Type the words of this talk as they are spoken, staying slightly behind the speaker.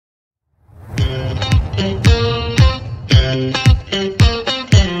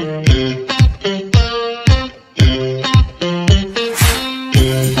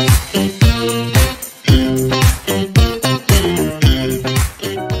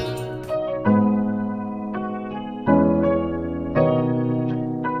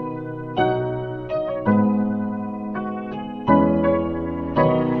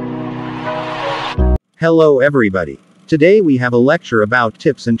Hello everybody. Today we have a lecture about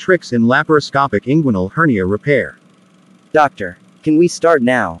tips and tricks in laparoscopic inguinal hernia repair. Doctor, can we start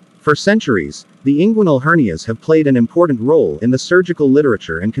now? For centuries, the inguinal hernias have played an important role in the surgical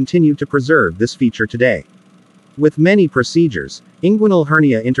literature and continue to preserve this feature today. With many procedures, inguinal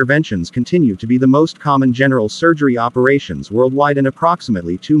hernia interventions continue to be the most common general surgery operations worldwide, and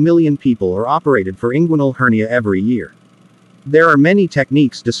approximately 2 million people are operated for inguinal hernia every year. There are many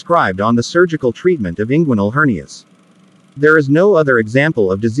techniques described on the surgical treatment of inguinal hernias. There is no other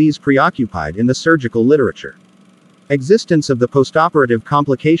example of disease preoccupied in the surgical literature. Existence of the postoperative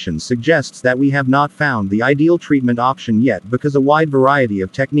complications suggests that we have not found the ideal treatment option yet, because a wide variety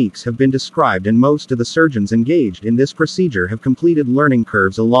of techniques have been described and most of the surgeons engaged in this procedure have completed learning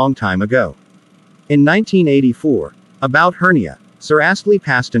curves a long time ago. In 1984, about hernia, Sir Astley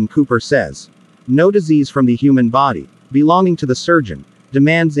Paston Cooper says, "No disease from the human body, belonging to the surgeon,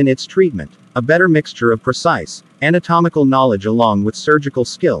 demands in its treatment a better mixture of precise, anatomical knowledge along with surgical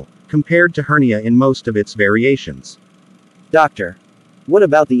skill, compared to hernia in most of its variations." Doctor, what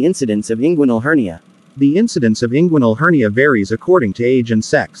about the incidence of inguinal hernia? The incidence of inguinal hernia varies according to age and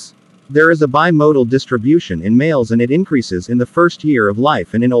sex. There is a bimodal distribution in males, and it increases in the first year of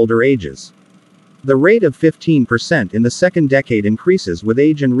life and in older ages. The rate of 15% in the second decade increases with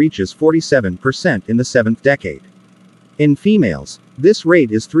age and reaches 47% in the seventh decade. In females, this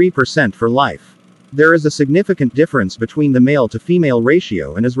rate is 3% for life. There is a significant difference between the male to female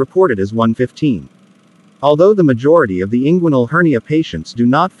ratio and is reported as 1:15. Although the majority of the inguinal hernia patients do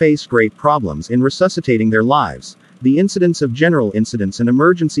not face great problems in resuscitating their lives, the incidence of general incidents and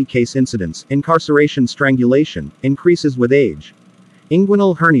emergency case incidents, incarceration, strangulation, increases with age.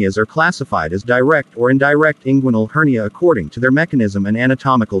 Inguinal hernias are classified as direct or indirect inguinal hernia according to their mechanism and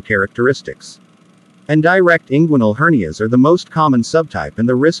anatomical characteristics. Indirect inguinal hernias are the most common subtype, and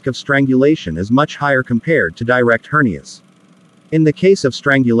the risk of strangulation is much higher compared to direct hernias. In the case of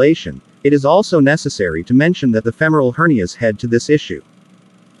strangulation, it is also necessary to mention that the femoral hernias head to this issue.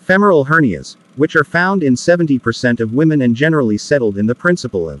 Femoral hernias, which are found in 70% of women and generally settled in the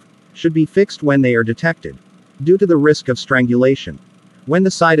principle of, should be fixed when they are detected, due to the risk of strangulation. When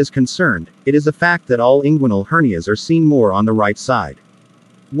the side is concerned, it is a fact that all inguinal hernias are seen more on the right side.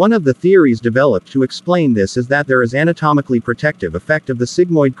 One of the theories developed to explain this is that there is anatomically protective effect of the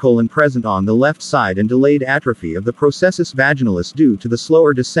sigmoid colon present on the left side and delayed atrophy of the processus vaginalis due to the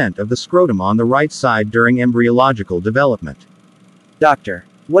slower descent of the scrotum on the right side during embryological development. Doctor,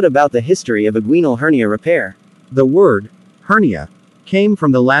 what about the history of inguinal hernia repair? The word hernia came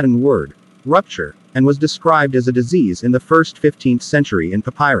from the Latin word rupture, and was described as a disease in the first 15th century in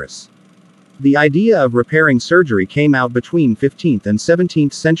papyrus. The idea of repairing surgery came out between 15th and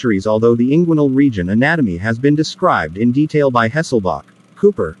 17th centuries, although the inguinal region anatomy has been described in detail by Hesselbach,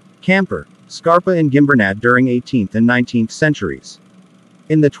 Cooper, Camper, Scarpa and Gimbernat during 18th and 19th centuries.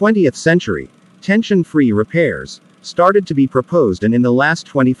 In the 20th century, tension-free repairs started to be proposed, and in the last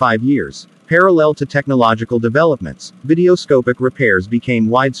 25 years, parallel to technological developments, videoscopic repairs became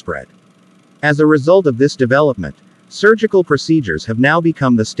widespread. As a result of this development, surgical procedures have now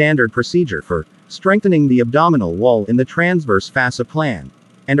become the standard procedure for strengthening the abdominal wall in the transverse fossa plan,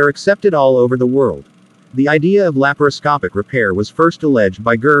 and are accepted all over the world. The idea of laparoscopic repair was first alleged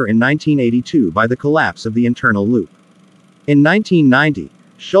by Gurr in 1982 by the collapse of the internal loop. In 1990,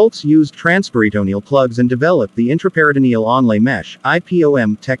 Schultz used transperitoneal plugs and developed the intraperitoneal onlay mesh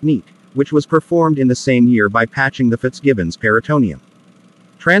 (IPOM) technique, which was performed in the same year by patching the Fitzgibbon's peritoneum.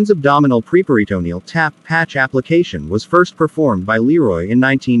 Transabdominal Preperitoneal TAPP patch application was first performed by Leroy in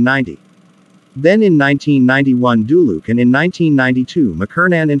 1990. Then in 1991 Duluc, and in 1992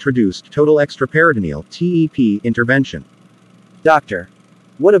 McKernan introduced total extra-peritoneal TEP intervention. Doctor,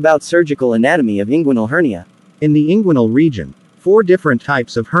 what about surgical anatomy of inguinal hernia? In the inguinal region, 4 different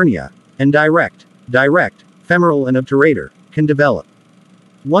types of hernia, indirect, direct, femoral and obturator, can develop.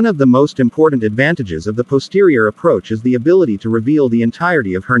 One of the most important advantages of the posterior approach is the ability to reveal the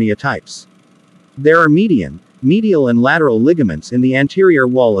entirety of hernia types. There are medial and lateral ligaments in the anterior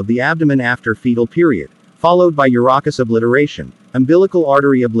wall of the abdomen after fetal period, followed by urachus obliteration, umbilical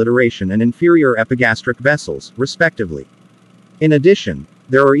artery obliteration and inferior epigastric vessels, respectively. In addition,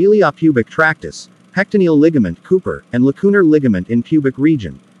 there are iliopubic tractus, pectineal ligament Cooper, and lacunar ligament in pubic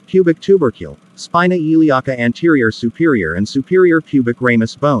region, pubic tubercle, spina iliaca anterior superior and superior pubic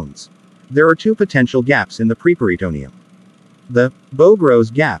ramus bones. There are 2 potential gaps in the preperitoneum. The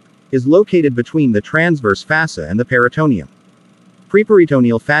Bogrose gap is located between the transverse fossa and the peritoneum.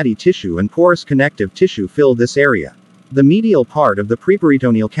 Preperitoneal fatty tissue and porous connective tissue fill this area. The medial part of the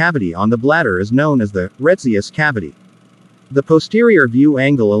preperitoneal cavity on the bladder is known as the Retzius cavity. The posterior view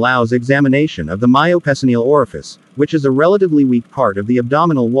angle allows examination of the myopesineal orifice, which is a relatively weak part of the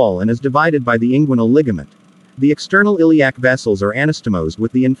abdominal wall and is divided by the inguinal ligament. The external iliac vessels are anastomosed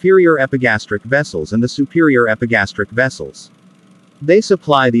with the inferior epigastric vessels and the superior epigastric vessels. They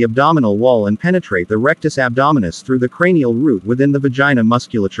supply the abdominal wall and penetrate the rectus abdominis through the cranial root within the vagina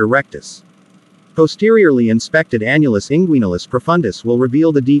musculature rectus. Posteriorly inspected annulus inguinalis profundus will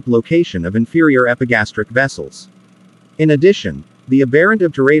reveal the deep location of inferior epigastric vessels. In addition, the aberrant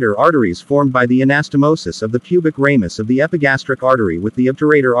obturator arteries formed by the anastomosis of the pubic ramus of the epigastric artery with the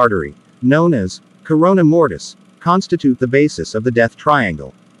obturator artery, known as corona mortis, constitute the basis of the death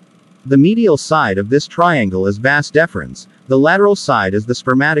triangle. The medial side of this triangle is vas deferens, the lateral side is the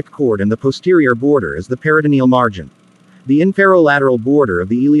spermatic cord and the posterior border is the peritoneal margin. The inferolateral border of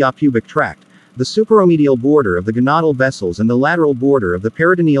the iliopubic tract, the superomedial border of the gonadal vessels and the lateral border of the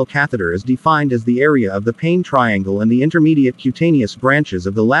peritoneal catheter is defined as the area of the pain triangle, and the intermediate cutaneous branches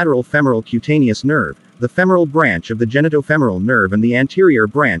of the lateral femoral cutaneous nerve, the femoral branch of the genitofemoral nerve and the anterior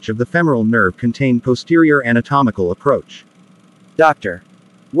branch of the femoral nerve contain posterior anatomical approach. Doctor,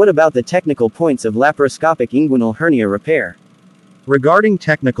 what about the technical points of laparoscopic inguinal hernia repair? Regarding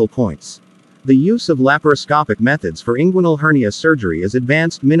technical points, the use of laparoscopic methods for inguinal hernia surgery is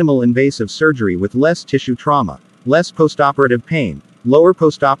advanced minimal invasive surgery with less tissue trauma, less postoperative pain, lower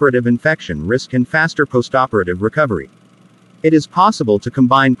postoperative infection risk and faster postoperative recovery. It is possible to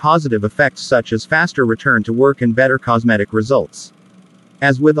combine positive effects such as faster return to work and better cosmetic results.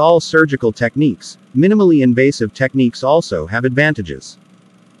 As with all surgical techniques, minimally invasive techniques also have advantages.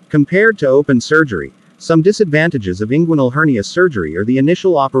 Compared to open surgery, some disadvantages of inguinal hernia surgery are the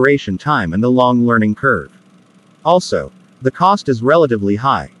initial operation time and the long learning curve. Also, the cost is relatively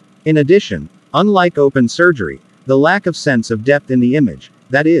high. In addition, unlike open surgery, the lack of sense of depth in the image,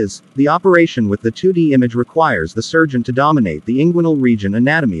 that is, the operation with the 2D image requires the surgeon to dominate the inguinal region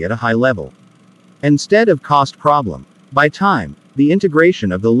anatomy at a high level. Instead of cost problem, by time, the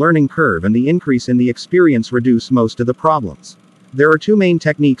integration of the learning curve and the increase in the experience reduce most of the problems. There are two main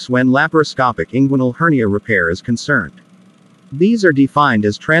techniques when laparoscopic inguinal hernia repair is concerned. These are defined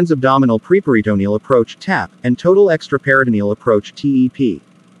as transabdominal preperitoneal approach TAPP and total extra-peritoneal approach TEP.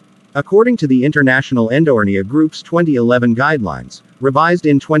 According to the International Endohernia Group's 2011 guidelines, revised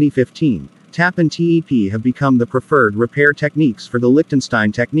in 2015, TAPP and TEP have become the preferred repair techniques for the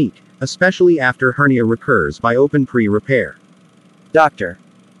Liechtenstein technique, especially after hernia recurs by open pre-repair. Doctor,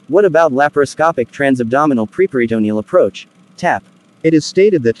 what about laparoscopic transabdominal preperitoneal approach, TAPP? It is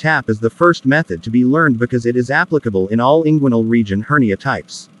stated that TAPP is the first method to be learned because it is applicable in all inguinal region hernia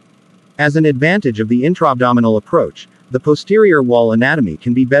types. As an advantage of the intraabdominal approach, the posterior wall anatomy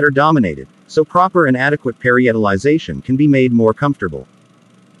can be better dominated, so proper and adequate parietalization can be made more comfortable.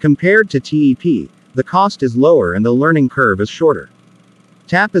 Compared to TEP, the cost is lower and the learning curve is shorter.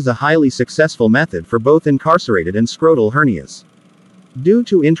 TAPP is a highly successful method for both incarcerated and scrotal hernias. Due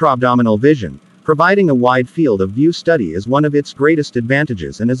to intraabdominal vision, providing a wide field of view study is one of its greatest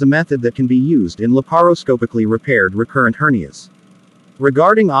advantages and is a method that can be used in laparoscopically repaired recurrent hernias.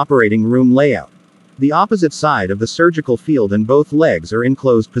 Regarding operating room layout, the opposite side of the surgical field and both legs are in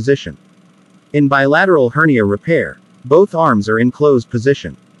closed position. In bilateral hernia repair, both arms are in closed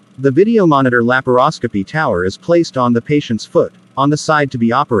position. The video monitor laparoscopy tower is placed on the patient's foot, on the side to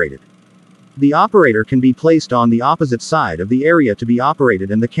be operated. The operator can be placed on the opposite side of the area to be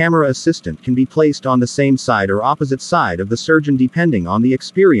operated and the camera assistant can be placed on the same side or opposite side of the surgeon depending on the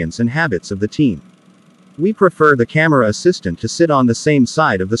experience and habits of the team. We prefer the camera assistant to sit on the same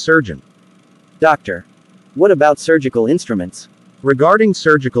side of the surgeon. Doctor, what about surgical instruments? Regarding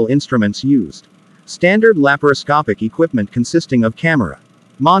surgical instruments used, standard laparoscopic equipment consisting of camera,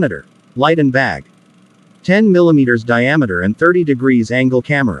 monitor, light and bag, 10 mm diameter and 30 degrees angle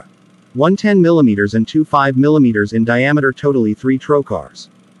camera, one 10 mm and two 5 mm in diameter, totally 3 trocars,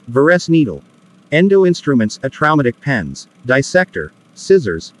 Veress needle, endo instruments, a traumatic pens, dissector,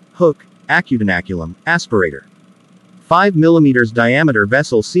 scissors, hook, acutinaculum, aspirator, 5 mm diameter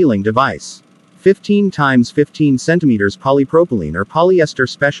vessel sealing device, 15 x 15 cm polypropylene or polyester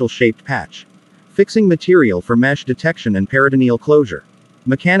special shaped patch, fixing material for mesh detection and peritoneal closure,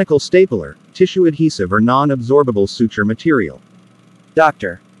 mechanical stapler, tissue adhesive or non-absorbable suture material.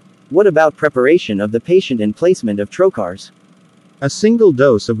 Doctor, what about preparation of the patient and placement of trocars? A single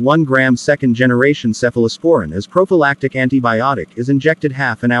dose of 1 gram second-generation cephalosporin as prophylactic antibiotic is injected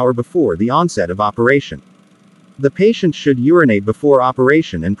half an hour before the onset of operation. The patient should urinate before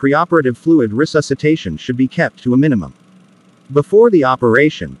operation and preoperative fluid resuscitation should be kept to a minimum. Before the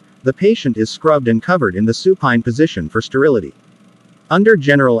operation, the patient is scrubbed and covered in the supine position for sterility. Under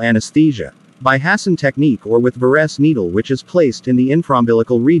general anesthesia, by Hassan technique or with Veress needle, which is placed in the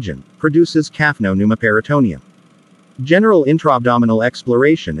infraumbilical region, produces capno-pneumoperitoneum. General intraabdominal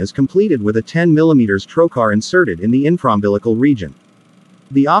exploration is completed with a 10 mm trocar inserted in the infraumbilical region.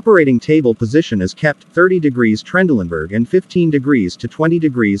 The operating table position is kept 30 degrees Trendelenburg and 15 degrees to 20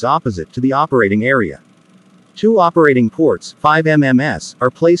 degrees opposite to the operating area. 2 operating ports, 5 mmS,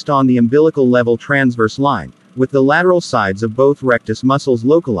 are placed on the umbilical level transverse line, with the lateral sides of both rectus muscles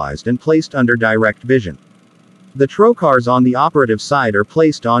localized and placed under direct vision. The trocars on the operative side are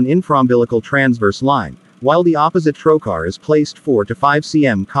placed on infraumbilical transverse line, while the opposite trocar is placed 4 to 5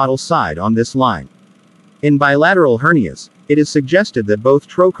 cm caudal side on this line. In bilateral hernias, it is suggested that both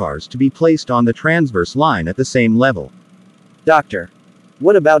trocars to be placed on the transverse line at the same level. Doctor,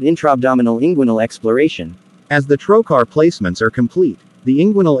 what about intraabdominal inguinal exploration? As the trocar placements are complete, the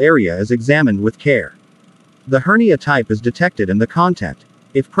inguinal area is examined with care. The hernia type is detected and the content,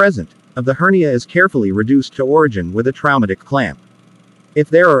 if present, of the hernia is carefully reduced to origin with a traumatic clamp. If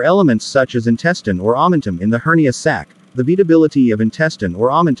there are elements such as intestine or omentum in the hernia sac, the viability of intestine or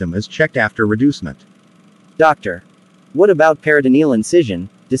omentum is checked after reducement. Doctor, what about peritoneal incision,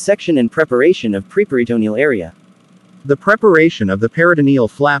 dissection and preparation of preperitoneal area? The preparation of the peritoneal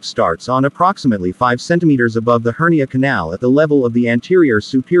flap starts on approximately 5 cm above the hernia canal at the level of the anterior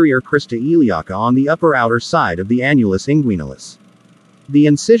superior crista iliaca on the upper outer side of the annulus inguinalis. The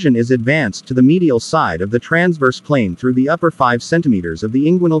incision is advanced to the medial side of the transverse plane through the upper 5 cm of the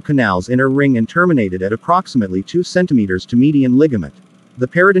inguinal canal's inner ring and terminated at approximately 2 cm to median ligament. The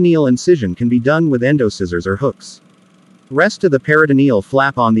peritoneal incision can be done with endoscissors or hooks. Rest of the peritoneal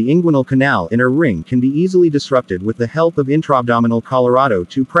flap on the inguinal canal inner ring can be easily disrupted with the help of intraabdominal Colorado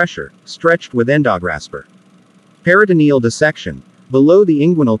II pressure, stretched with endograsper. Peritoneal dissection, below the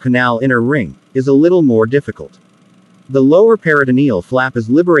inguinal canal inner ring, is a little more difficult. The lower peritoneal flap is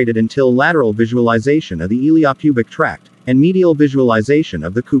liberated until lateral visualization of the iliopubic tract, and medial visualization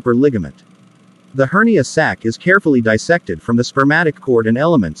of the Cooper ligament. The hernia sac is carefully dissected from the spermatic cord and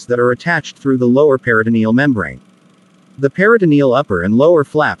elements that are attached through the lower peritoneal membrane. The peritoneal upper and lower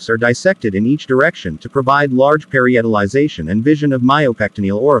flaps are dissected in each direction to provide large perietalization and vision of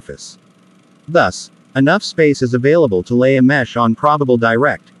myopectoneal orifice. Thus, enough space is available to lay a mesh on probable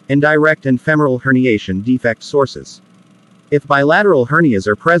direct, indirect and femoral herniation defect sources. If bilateral hernias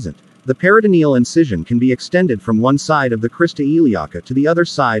are present, the peritoneal incision can be extended from one side of the crista iliaca to the other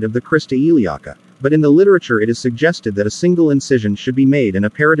side of the crista iliaca, but in the literature it is suggested that a single incision should be made and a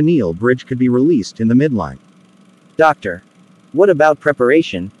peritoneal bridge could be released in the midline. Doctor, what about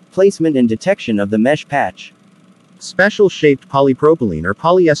preparation, placement and detection of the mesh patch? Special shaped polypropylene or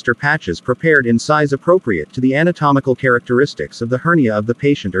polyester patches prepared in size appropriate to the anatomical characteristics of the hernia of the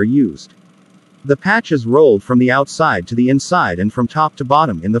patient are used. The patch is rolled from the outside to the inside and from top to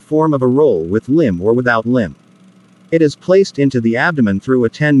bottom in the form of a roll with limb or without limb. It is placed into the abdomen through a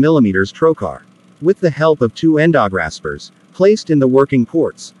 10 mm trocar. With the help of 2 endograspers, placed in the working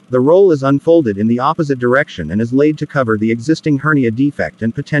ports, the roll is unfolded in the opposite direction and is laid to cover the existing hernia defect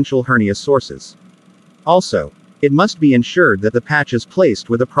and potential hernia sources. Also, it must be ensured that the patch is placed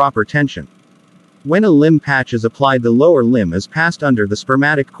with a proper tension. When a limb patch is applied, the lower limb is passed under the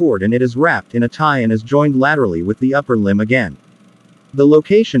spermatic cord and it is wrapped in a tie and is joined laterally with the upper limb again. The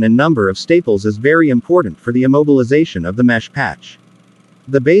location and number of staples is very important for the immobilization of the mesh patch.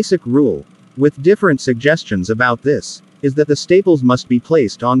 The basic rule, with different suggestions about this, is that the staples must be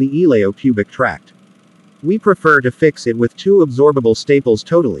placed on the iliopubic tract. We prefer to fix it with 2 absorbable staples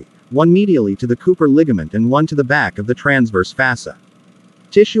totally, one medially to the Cooper ligament and one to the back of the transverse fossa.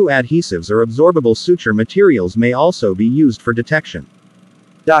 Tissue adhesives or absorbable suture materials may also be used for detection.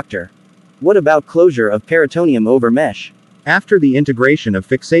 Doctor, what about closure of peritoneum over mesh? After the integration of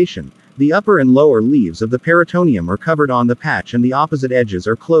fixation, the upper and lower leaves of the peritoneum are covered on the patch and the opposite edges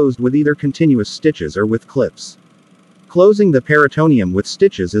are closed with either continuous stitches or with clips. Closing the peritoneum with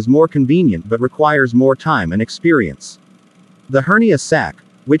stitches is more convenient but requires more time and experience. The hernia sac,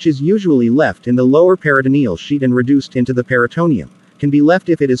 which is usually left in the lower peritoneal sheet and reduced into the peritoneum, can be left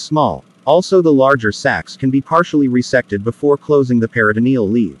if it is small. Also, the larger sacs can be partially resected before closing the peritoneal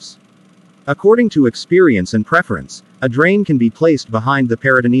leaves. According to experience and preference, a drain can be placed behind the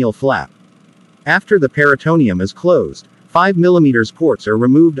peritoneal flap. After the peritoneum is closed, 5 mm ports are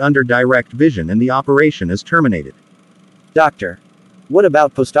removed under direct vision and the operation is terminated. Doctor, what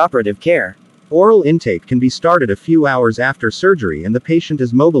about postoperative care? Oral intake can be started a few hours after surgery and the patient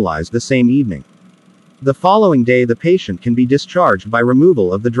is mobilized the same evening. The following day the patient can be discharged by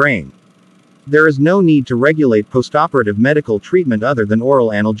removal of the drain. There is no need to regulate postoperative medical treatment other than oral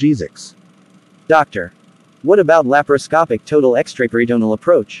analgesics. Doctor, what about laparoscopic total extra-peritoneal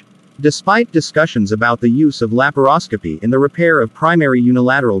approach? Despite discussions about the use of laparoscopy in the repair of primary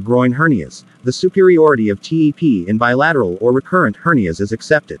unilateral groin hernias, the superiority of TEP in bilateral or recurrent hernias is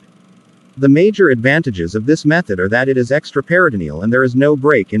accepted. The major advantages of this method are that it is extra-peritoneal and there is no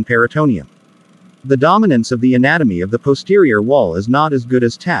break in peritoneum. The dominance of the anatomy of the posterior wall is not as good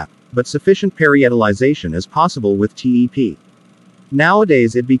as TAPP, but sufficient perietalization is possible with TEP.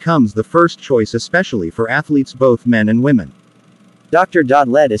 Nowadays it becomes the first choice especially for athletes both men and women. Dr.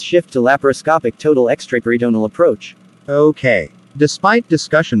 Let us shift to laparoscopic total extra-peritoneal approach. Okay. Despite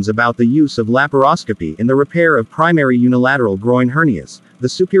discussions about the use of laparoscopy in the repair of primary unilateral groin hernias, the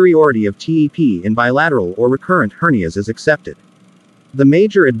superiority of TEP in bilateral or recurrent hernias is accepted. The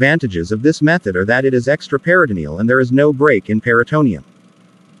major advantages of this method are that it is extra-peritoneal and there is no break in peritoneum.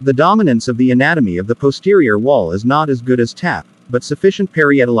 The dominance of the anatomy of the posterior wall is not as good as TAPP, but sufficient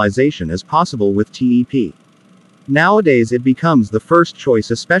perietalization is possible with TEP. Nowadays it becomes the first choice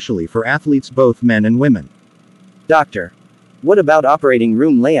especially for athletes both men and women. Doctor, what about operating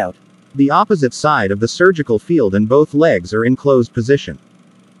room layout? The opposite side of the surgical field and both legs are in closed position.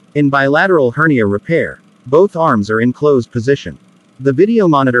 In bilateral hernia repair, both arms are in closed position. The video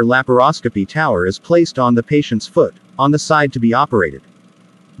monitor laparoscopy tower is placed on the patient's foot, on the side to be operated.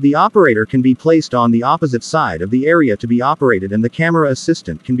 The operator can be placed on the opposite side of the area to be operated and the camera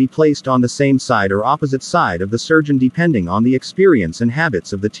assistant can be placed on the same side or opposite side of the surgeon depending on the experience and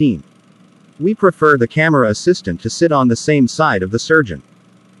habits of the team. We prefer the camera assistant to sit on the same side of the surgeon.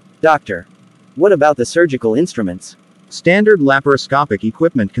 Doctor, what about the surgical instruments? Standard laparoscopic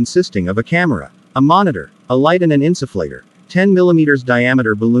equipment consisting of a camera, a monitor, a light and an insufflator, 10 mm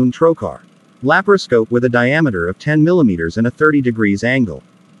diameter balloon trocar, laparoscope with a diameter of 10 mm and a 30 degrees angle.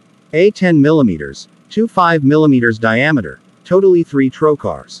 A 10 mm, 25 mm diameter, totally 3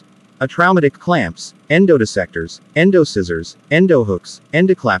 trocars. A traumatic clamps, endodissectors, endoscissors, endohooks,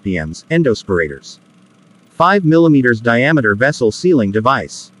 endoclapiums, endospirators. 5 mm diameter vessel sealing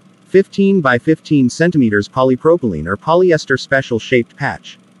device. 15 by 15 cm polypropylene or polyester special shaped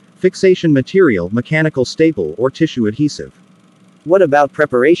patch. Fixation material, mechanical staple or tissue adhesive. What about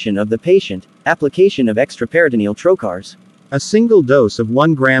preparation of the patient, application of extra-peritoneal trocars? A single dose of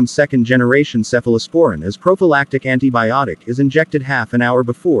 1 gram second-generation cephalosporin as prophylactic antibiotic is injected half an hour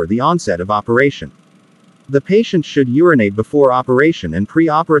before the onset of operation. The patient should urinate before operation and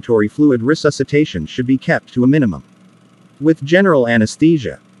pre-operatory fluid resuscitation should be kept to a minimum. With general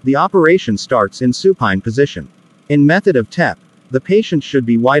anesthesia, the operation starts in supine position. In method of TEP, the patient should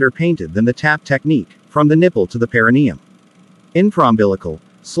be wider painted than the TAPP technique, from the nipple to the perineum. Infraumbilical,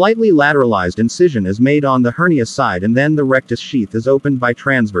 slightly lateralized incision is made on the hernia side and then the rectus sheath is opened by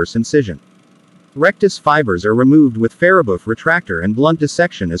transverse incision. Rectus fibers are removed with Farabeuf retractor and blunt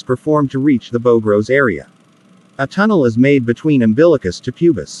dissection is performed to reach the Bogros area. A tunnel is made between umbilicus to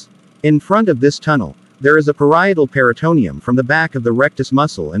pubis. In front of this tunnel, there is a parietal peritoneum from the back of the rectus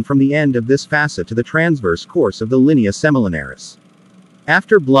muscle and from the end of this fossa to the transverse course of the linea semilinaris.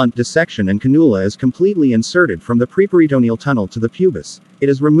 After blunt dissection and cannula is completely inserted from the preperitoneal tunnel to the pubis, it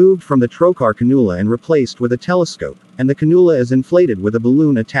is removed from the trocar cannula and replaced with a telescope, and the cannula is inflated with a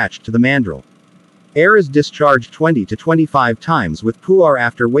balloon attached to the mandrel. Air is discharged 20 to 25 times with puar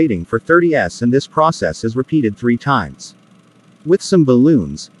after waiting for 30 s and this process is repeated 3 times. With some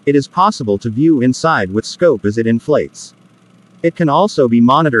balloons, it is possible to view inside with scope as it inflates. It can also be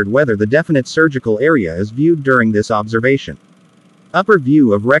monitored whether the definite surgical area is viewed during this observation. Upper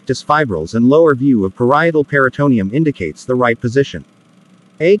view of rectus fibrils and lower view of parietal peritoneum indicates the right position.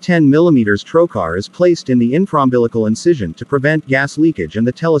 A 10 mm trocar is placed in the infraumbilical incision to prevent gas leakage and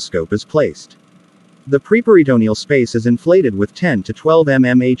the telescope is placed. The preperitoneal space is inflated with 10 to 12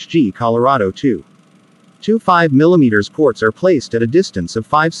 mm Hg Colorado 2. 2 5 mm ports are placed at a distance of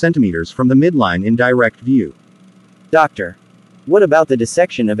 5 cm from the midline in direct view. Doctor, what about the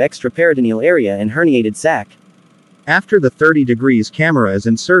dissection of extra-peritoneal area and herniated sac? After the 30 degrees camera is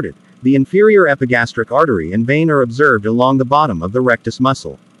inserted, the inferior epigastric artery and vein are observed along the bottom of the rectus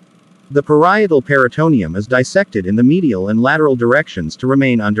muscle. The parietal peritoneum is dissected in the medial and lateral directions to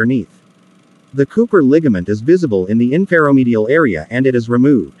remain underneath. The Cooper ligament is visible in the inferomedial area and it is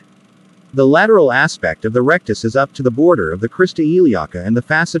removed. The lateral aspect of the rectus is up to the border of the crista iliaca and the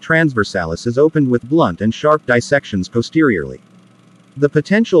fossa transversalis is opened with blunt and sharp dissections posteriorly. The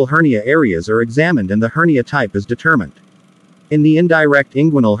potential hernia areas are examined and the hernia type is determined. In the indirect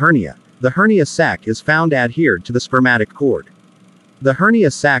inguinal hernia, the hernia sac is found adhered to the spermatic cord. The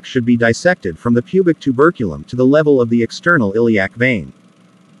hernia sac should be dissected from the pubic tuberculum to the level of the external iliac vein.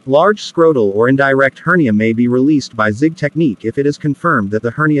 Large scrotal or indirect hernia may be released by Zig technique if it is confirmed that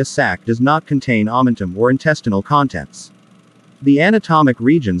the hernia sac does not contain omentum or intestinal contents. The anatomic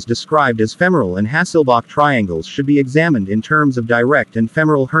regions described as femoral and Hasselbalch triangles should be examined in terms of direct and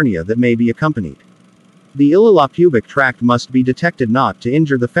femoral hernia that may be accompanied. The ililopubic tract must be detected not to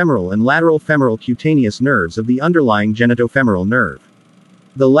injure the femoral and lateral femoral cutaneous nerves of the underlying genitofemoral nerve.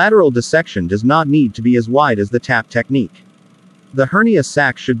 The lateral dissection does not need to be as wide as the TAPP technique. The hernia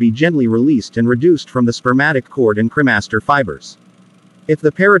sac should be gently released and reduced from the spermatic cord and cremaster fibers. If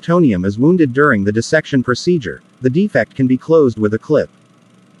the peritoneum is wounded during the dissection procedure, the defect can be closed with a clip.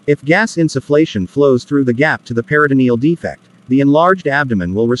 If gas insufflation flows through the gap to the peritoneal defect, the enlarged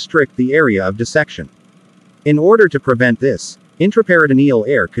abdomen will restrict the area of dissection. In order to prevent this, intraperitoneal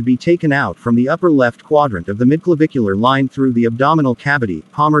air could be taken out from the upper left quadrant of the midclavicular line through the abdominal cavity,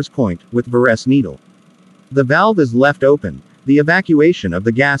 Palmer's point, with Veress needle. The valve is left open, the evacuation of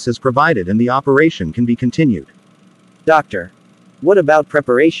the gas is provided and the operation can be continued. Doctor, what about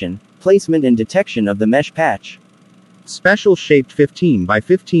preparation, placement and detection of the mesh patch? Special shaped 15 by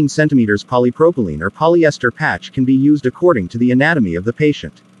 15 cm polypropylene or polyester patch can be used according to the anatomy of the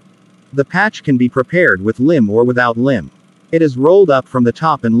patient. The patch can be prepared with limb or without limb. It is rolled up from the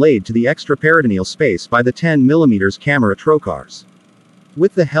top and laid to the extra-peritoneal space by the 10 mm camera trocars.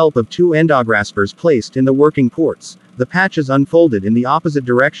 With the help of two endograspers placed in the working ports, the patch is unfolded in the opposite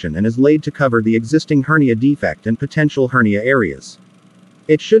direction and is laid to cover the existing hernia defect and potential hernia areas.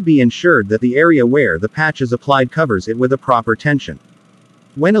 It should be ensured that the area where the patch is applied covers it with a proper tension.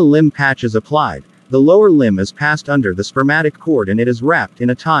 When a limb patch is applied, the lower limb is passed under the spermatic cord and it is wrapped in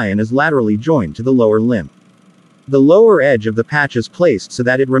a tie and is laterally joined to the lower limb. The lower edge of the patch is placed so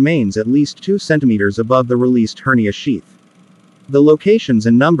that it remains at least 2 cm above the released hernia sheath. The locations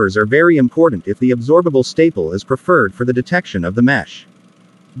and numbers are very important if the absorbable staple is preferred for the detection of the mesh.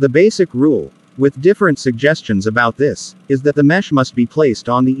 The basic rule, with different suggestions about this, is that the mesh must be placed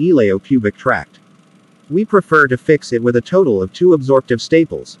on the iliapubic tract. We prefer to fix it with a total of 2 absorptive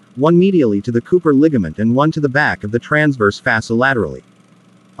staples, one medially to the Cooper ligament and one to the back of the transverse fossa laterally.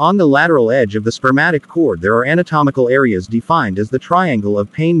 On the lateral edge of the spermatic cord there are anatomical areas defined as the triangle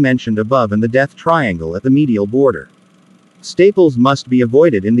of pain mentioned above and the death triangle at the medial border. Staples must be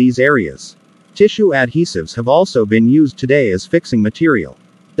avoided in these areas. Tissue adhesives have also been used today as fixing material.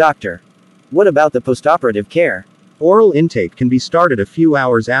 Doctor, what about the postoperative care? Oral intake can be started a few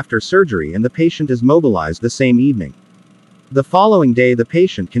hours after surgery and the patient is mobilized the same evening. The following day the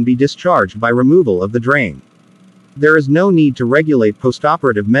patient can be discharged by removal of the drain. There is no need to regulate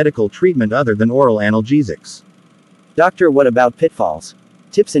postoperative medical treatment other than oral analgesics. Doctor, what about pitfalls?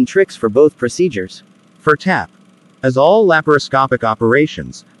 Tips and tricks for both procedures. For TAPP, as all laparoscopic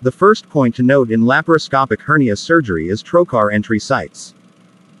operations, the first point to note in laparoscopic hernia surgery is trocar entry sites.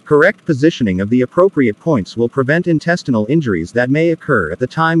 Correct positioning of the appropriate points will prevent intestinal injuries that may occur at the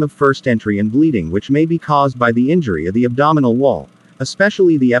time of first entry and bleeding which may be caused by the injury of the abdominal wall,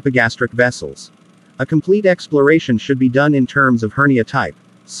 especially the epigastric vessels. A complete exploration should be done in terms of hernia type,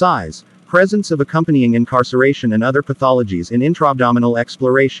 size, presence of accompanying incarceration and other pathologies in intraabdominal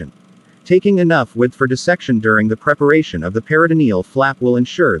exploration. Taking enough width for dissection during the preparation of the peritoneal flap will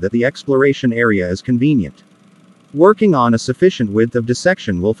ensure that the exploration area is convenient. Working on a sufficient width of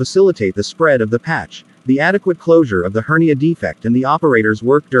dissection will facilitate the spread of the patch, the adequate closure of the hernia defect and the operator's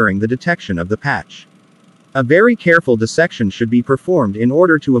work during the detection of the patch. A very careful dissection should be performed in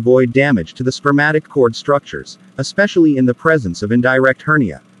order to avoid damage to the spermatic cord structures, especially in the presence of indirect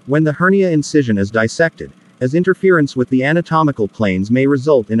hernia, when the hernia incision is dissected, as interference with the anatomical planes may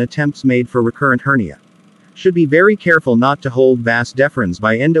result in attempts made for recurrent hernia. Should be very careful not to hold vas deferens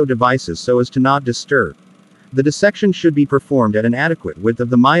by endo devices so as to not disturb. The dissection should be performed at an adequate width of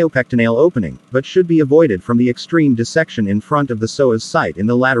the myopectoneal opening, but should be avoided from the extreme dissection in front of the psoas site in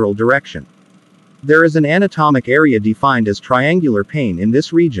the lateral direction. There is an anatomic area defined as triangular pain in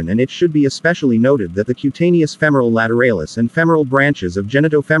this region and it should be especially noted that the cutaneous femoral lateralis and femoral branches of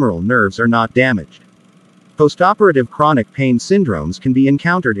genitofemoral nerves are not damaged. Postoperative chronic pain syndromes can be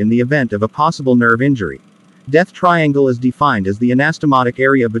encountered in the event of a possible nerve injury. Death triangle is defined as the anastomotic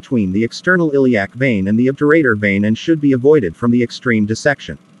area between the external iliac vein and the obturator vein and should be avoided from the extreme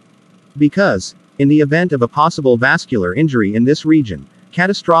dissection. Because, in the event of a possible vascular injury in this region,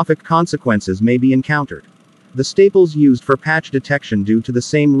 catastrophic consequences may be encountered. The staples used for patch detection due to the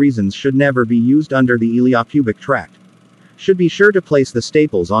same reasons should never be used under the iliapubic tract. Should be sure to place the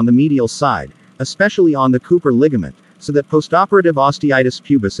staples on the medial side, especially on the Cooper ligament, so that postoperative osteitis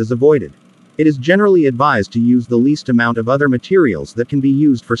pubis is avoided. It is generally advised to use the least amount of other materials that can be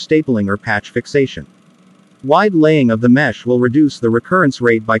used for stapling or patch fixation. Wide laying of the mesh will reduce the recurrence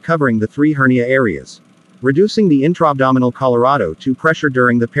rate by covering the 3 hernia areas. Reducing the intra-abdominal Colorado II pressure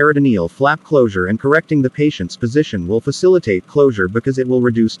during the peritoneal flap closure and correcting the patient's position will facilitate closure because it will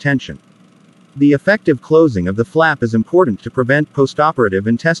reduce tension. The effective closing of the flap is important to prevent postoperative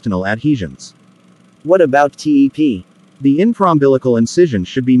intestinal adhesions. What about TEP? The infraumbilical incision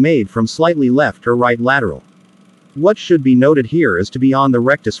should be made from slightly left or right lateral. What should be noted here is to be on the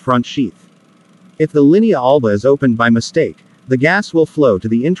rectus front sheath. If the linea alba is opened by mistake, the gas will flow to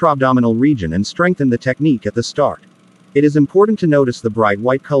the intra-abdominal region and strengthen the technique at the start. It is important to notice the bright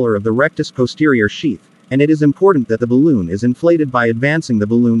white color of the rectus posterior sheath, and it is important that the balloon is inflated by advancing the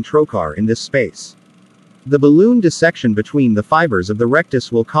balloon trocar in this space. The balloon dissection between the fibers of the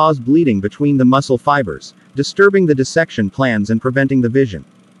rectus will cause bleeding between the muscle fibers, disturbing the dissection plans and preventing the vision.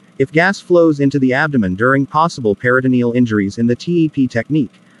 If gas flows into the abdomen during possible peritoneal injuries in the TEP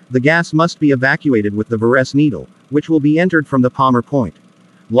technique, the gas must be evacuated with the Veress needle, which will be entered from the palmar point.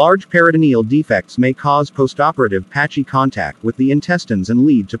 Large peritoneal defects may cause postoperative patchy contact with the intestines and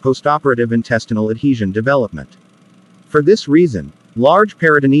lead to postoperative intestinal adhesion development. For this reason, large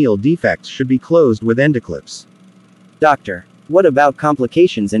peritoneal defects should be closed with endoclips. Doctor, what about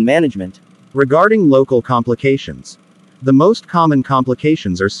complications and management? Regarding local complications, the most common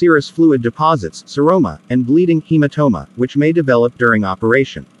complications are serous fluid deposits, seroma, and bleeding hematoma, which may develop during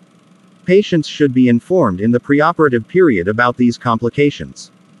operation. Patients should be informed in the preoperative period about these complications.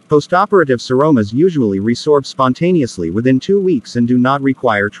 Postoperative seromas usually resorb spontaneously within 2 weeks and do not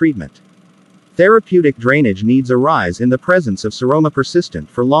require treatment. Therapeutic drainage needs arise in the presence of seroma persistent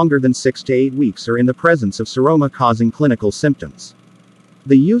for longer than 6 to 8 weeks or in the presence of seroma causing clinical symptoms.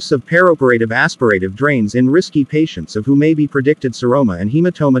 The use of perioperative aspirative drains in risky patients of who may be predicted seroma and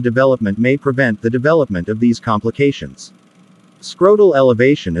hematoma development may prevent the development of these complications. Scrotal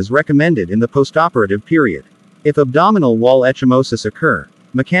elevation is recommended in the postoperative period. If abdominal wall ecchymosis occur,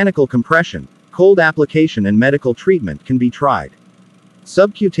 mechanical compression, cold application and medical treatment can be tried.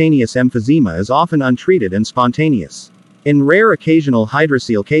 Subcutaneous emphysema is often untreated and spontaneous. In rare occasional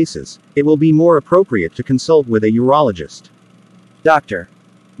hydrocele cases, it will be more appropriate to consult with a urologist. Doctor,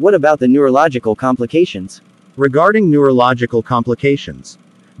 what about the neurological complications? Regarding neurological complications,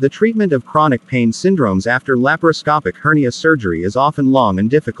 the treatment of chronic pain syndromes after laparoscopic hernia surgery is often long and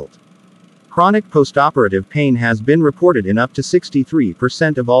difficult. Chronic postoperative pain has been reported in up to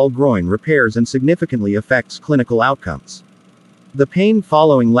 63% of all groin repairs and significantly affects clinical outcomes. The pain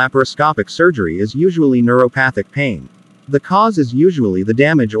following laparoscopic surgery is usually neuropathic pain. The cause is usually the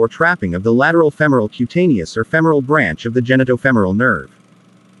damage or trapping of the lateral femoral cutaneous or femoral branch of the genitofemoral nerve.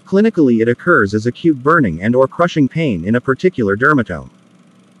 Clinically, it occurs as acute burning and/or crushing pain in a particular dermatome.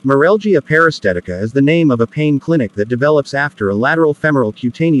 Meralgia peristetica is the name of a pain clinic that develops after a lateral femoral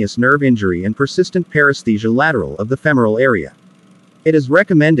cutaneous nerve injury and persistent paresthesia lateral of the femoral area. It is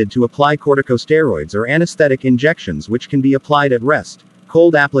recommended to apply corticosteroids or anesthetic injections which can be applied at rest,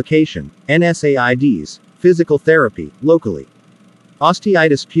 cold application, NSAIDs, physical therapy, locally.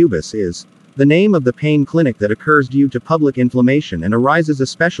 Osteitis pubis is the name of the pain clinic that occurs due to public inflammation and arises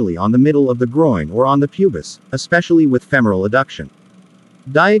especially on the middle of the groin or on the pubis, especially with femoral adduction.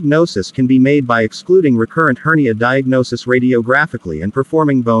 Diagnosis can be made by excluding recurrent hernia diagnosis radiographically and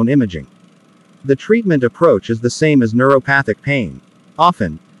performing bone imaging. The treatment approach is the same as neuropathic pain.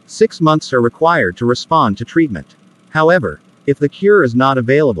 Often, 6 months are required to respond to treatment. However, if the cure is not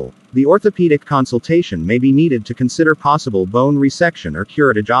available, the orthopedic consultation may be needed to consider possible bone resection or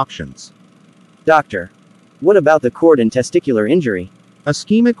curettage options. Doctor, what about the cord and testicular injury?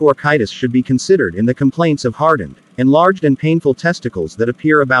 Ischemic orchitis should be considered in the complaints of hardened, enlarged and painful testicles that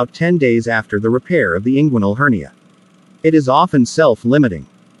appear about 10 days after the repair of the inguinal hernia. It is often self-limiting.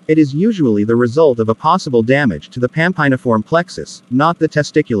 It is usually the result of a possible damage to the pampiniform plexus, not the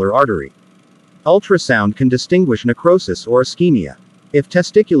testicular artery. Ultrasound can distinguish necrosis or ischemia. If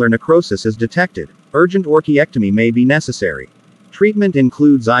testicular necrosis is detected, urgent orchiectomy may be necessary. Treatment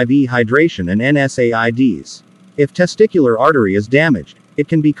includes IV hydration and NSAIDs. If testicular artery is damaged, it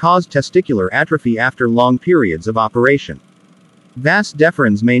can be caused testicular atrophy after long periods of operation. Vas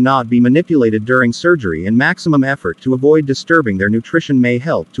deferens may not be manipulated during surgery, and maximum effort to avoid disturbing their nutrition may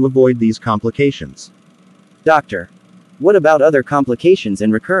help to avoid these complications. Doctor, what about other complications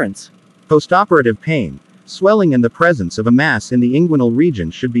and recurrence? Postoperative pain, swelling and the presence of a mass in the inguinal region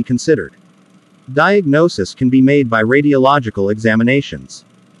should be considered. Diagnosis can be made by radiological examinations.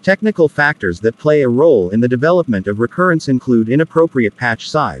 Technical factors that play a role in the development of recurrence include inappropriate patch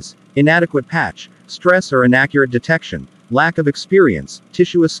size, inadequate patch, stress or inaccurate detection, lack of experience,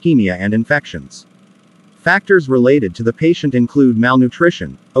 tissue ischemia and infections. Factors related to the patient include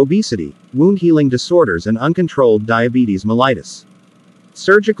malnutrition, obesity, wound healing disorders and uncontrolled diabetes mellitus.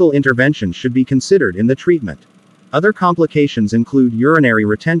 Surgical intervention should be considered in the treatment. Other complications include urinary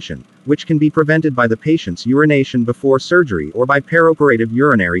retention, which can be prevented by the patient's urination before surgery or by perioperative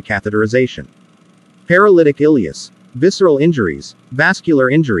urinary catheterization. Paralytic ileus, visceral injuries, vascular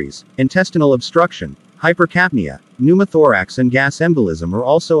injuries, intestinal obstruction, hypercapnia, pneumothorax and gas embolism are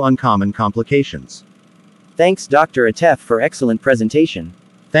also uncommon complications. Thanks Dr. Atef for excellent presentation.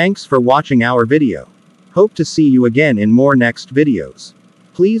 Thanks for watching our video. Hope to see you again in more next videos.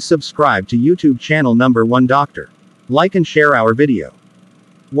 Please subscribe to YouTube channel number 1 Doctor. Like and share our video.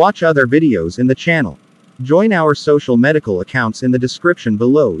 Watch other videos in the channel. Join our social medical accounts in the description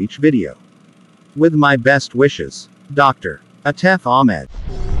below each video. With my best wishes, Dr. Atef Ahmed.